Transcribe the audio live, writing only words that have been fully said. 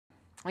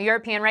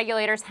European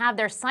regulators have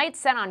their sights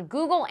set on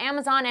Google,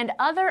 Amazon, and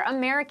other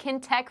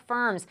American tech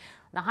firms.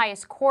 The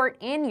highest court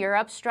in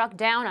Europe struck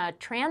down a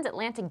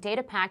transatlantic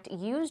data pact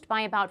used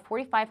by about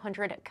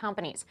 4,500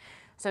 companies.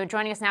 So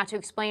joining us now to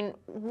explain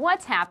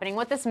what's happening,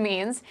 what this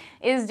means,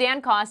 is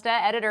Dan Costa,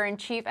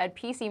 editor-in-chief at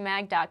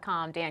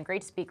PCMag.com. Dan,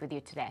 great to speak with you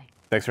today.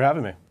 Thanks for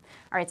having me.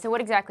 All right, so what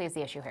exactly is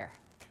the issue here?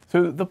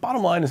 So the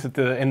bottom line is that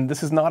and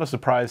this is not a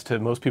surprise to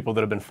most people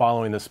that have been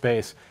following this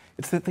space,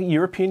 it's that the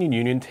European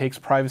Union takes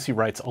privacy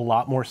rights a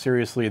lot more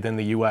seriously than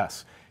the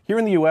US. Here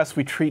in the US,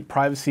 we treat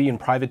privacy and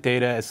private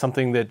data as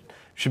something that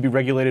should be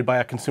regulated by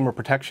a consumer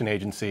protection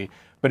agency.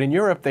 But in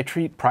Europe, they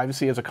treat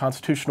privacy as a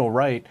constitutional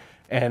right.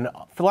 And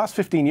for the last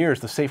 15 years,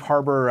 the Safe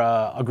Harbor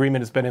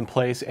Agreement has been in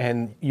place,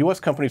 and US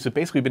companies have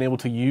basically been able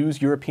to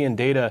use European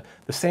data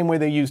the same way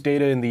they use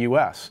data in the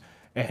US.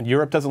 And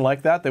Europe doesn't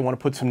like that. They want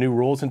to put some new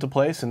rules into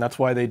place, and that's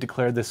why they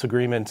declared this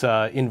agreement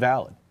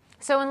invalid.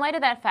 So in light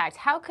of that fact,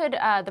 how could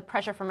the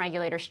pressure from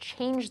regulators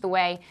change the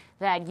way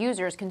that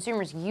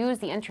consumers use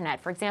the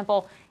internet? For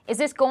example, is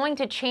this going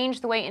to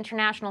change the way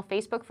international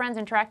Facebook friends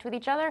interact with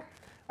each other?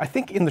 I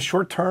think in the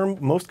short term,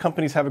 most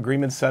companies have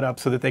agreements set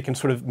up so that they can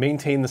sort of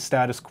maintain the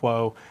status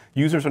quo.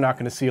 Users are not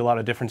going to see a lot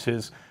of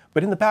differences.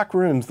 But in the back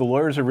rooms, the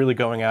lawyers are really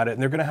going at it,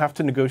 and they're going to have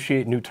to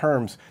negotiate new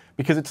terms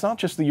because it's not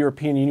just the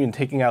European Union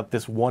taking out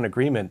this one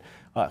agreement.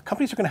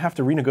 Companies are going to have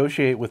to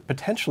renegotiate with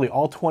potentially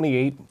all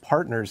 28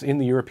 partners in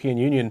the European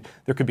Union.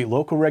 There could be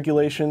local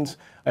regulations.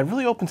 It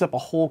really opens up a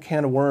whole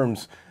can of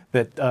worms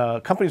that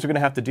companies are going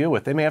to have to deal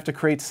with. They may have to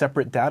create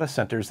separate data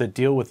centers that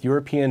deal with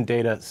European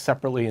data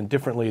separately and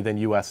differently than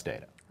US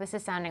data. This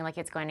is sounding like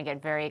it's going to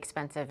get very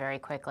expensive very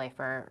quickly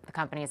for the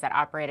companies that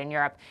operate in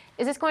Europe.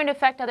 Is this going to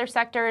affect other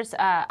sectors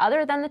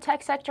other than the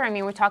tech sector? I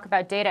mean, we talk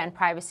about data and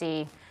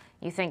privacy,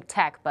 you think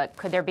tech, but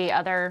could there be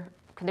other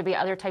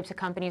types of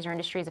companies or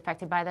industries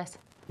affected by this?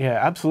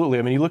 Yeah, absolutely.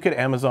 I mean, you look at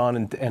Amazon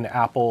and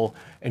Apple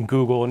and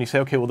Google, and you say,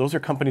 okay, well, those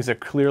are companies that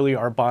clearly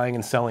are buying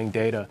and selling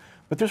data.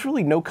 But there's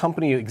really no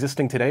company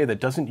existing today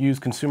that doesn't use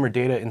consumer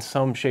data in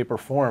some shape or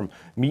form.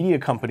 Media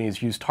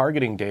companies use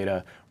targeting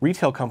data.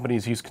 Retail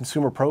companies use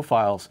consumer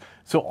profiles.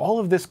 So all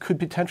of this could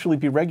potentially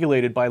be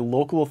regulated by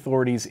local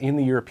authorities in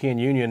the European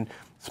Union.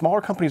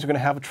 Smaller companies are going to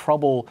have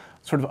trouble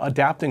sort of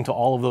adapting to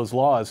all of those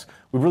laws.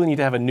 We really need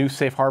to have a new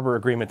safe harbor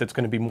agreement that's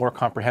going to be more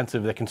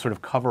comprehensive that can sort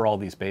of cover all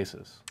these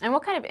bases. And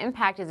what kind of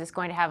impact is this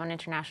going to have on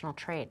international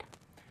trade?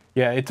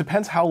 Yeah, it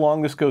depends how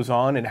long this goes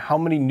on and how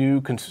many new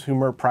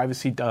consumer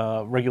privacy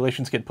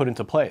regulations get put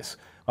into place.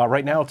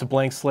 Right now, it's a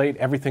blank slate.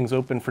 Everything's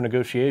open for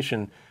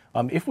negotiation.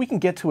 If we can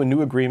get to a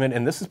new agreement,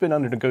 and this has been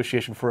under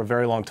negotiation for a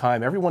very long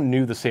time, everyone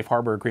knew the Safe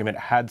Harbor Agreement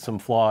had some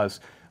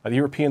flaws. The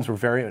Europeans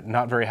were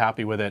not very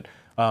happy with it.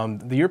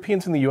 The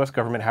Europeans and the U.S.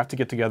 government have to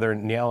get together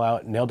and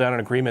nail down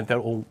an agreement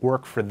that will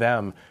work for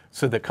them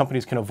so that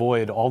companies can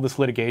avoid all this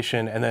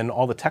litigation and then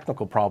all the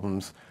technical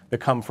problems that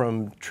come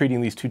from treating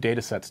these two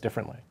data sets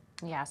differently.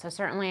 Yeah, so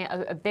certainly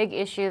a big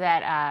issue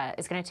that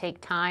is going to take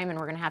time, and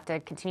we're going to have to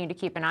continue to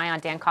keep an eye on.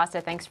 Dan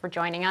Costa, thanks for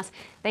joining us.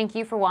 Thank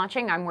you for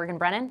watching. I'm Morgan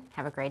Brennan.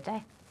 Have a great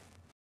day.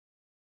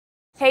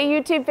 Hey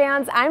YouTube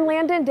fans, I'm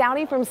Landon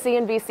Dowdy from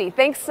CNBC.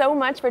 Thanks so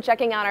much for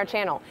checking out our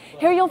channel.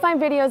 Here you'll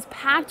find videos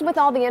packed with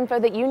all the info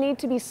that you need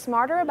to be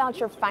smarter about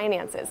your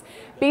finances.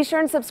 Be sure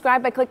and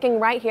subscribe by clicking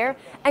right here,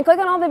 and click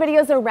on all the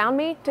videos around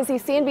me to see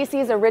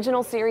CNBC's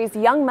original series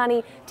Young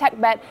Money, Tech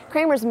Bet,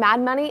 Kramer's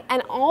Mad Money,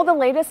 and all the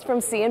latest from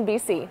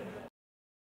CNBC.